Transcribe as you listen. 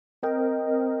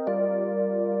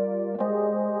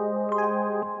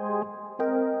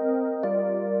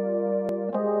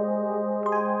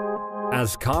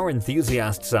As car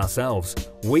enthusiasts ourselves,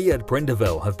 we at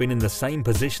Prindiville have been in the same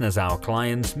position as our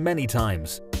clients many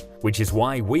times, which is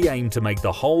why we aim to make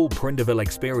the whole Prindiville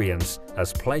experience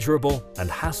as pleasurable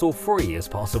and hassle-free as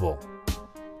possible.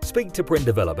 Speak to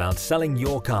Prindiville about selling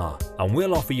your car and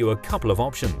we'll offer you a couple of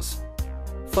options.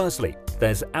 Firstly,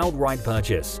 there's outright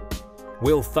purchase.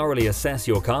 We'll thoroughly assess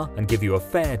your car and give you a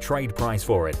fair trade price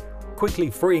for it,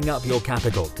 quickly freeing up your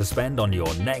capital to spend on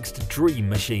your next dream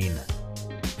machine.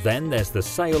 Then there's the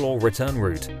sale or return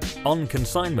route, on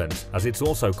consignment as it's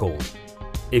also called.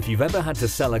 If you've ever had to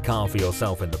sell a car for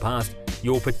yourself in the past,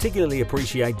 you'll particularly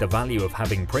appreciate the value of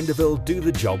having Prindiville do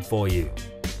the job for you.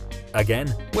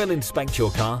 Again, we'll inspect your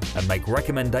car and make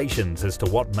recommendations as to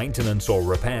what maintenance or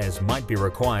repairs might be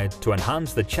required to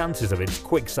enhance the chances of its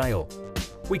quick sale.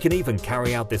 We can even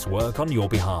carry out this work on your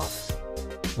behalf.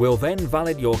 We'll then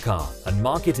valid your car and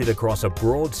market it across a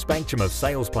broad spectrum of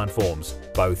sales platforms,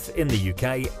 both in the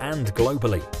UK and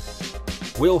globally.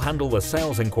 We'll handle the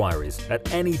sales inquiries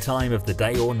at any time of the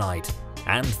day or night,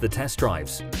 and the test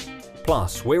drives.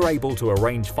 Plus, we're able to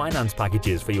arrange finance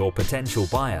packages for your potential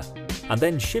buyer, and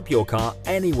then ship your car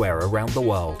anywhere around the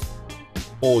world.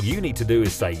 All you need to do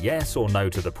is say yes or no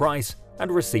to the price and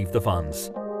receive the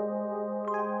funds.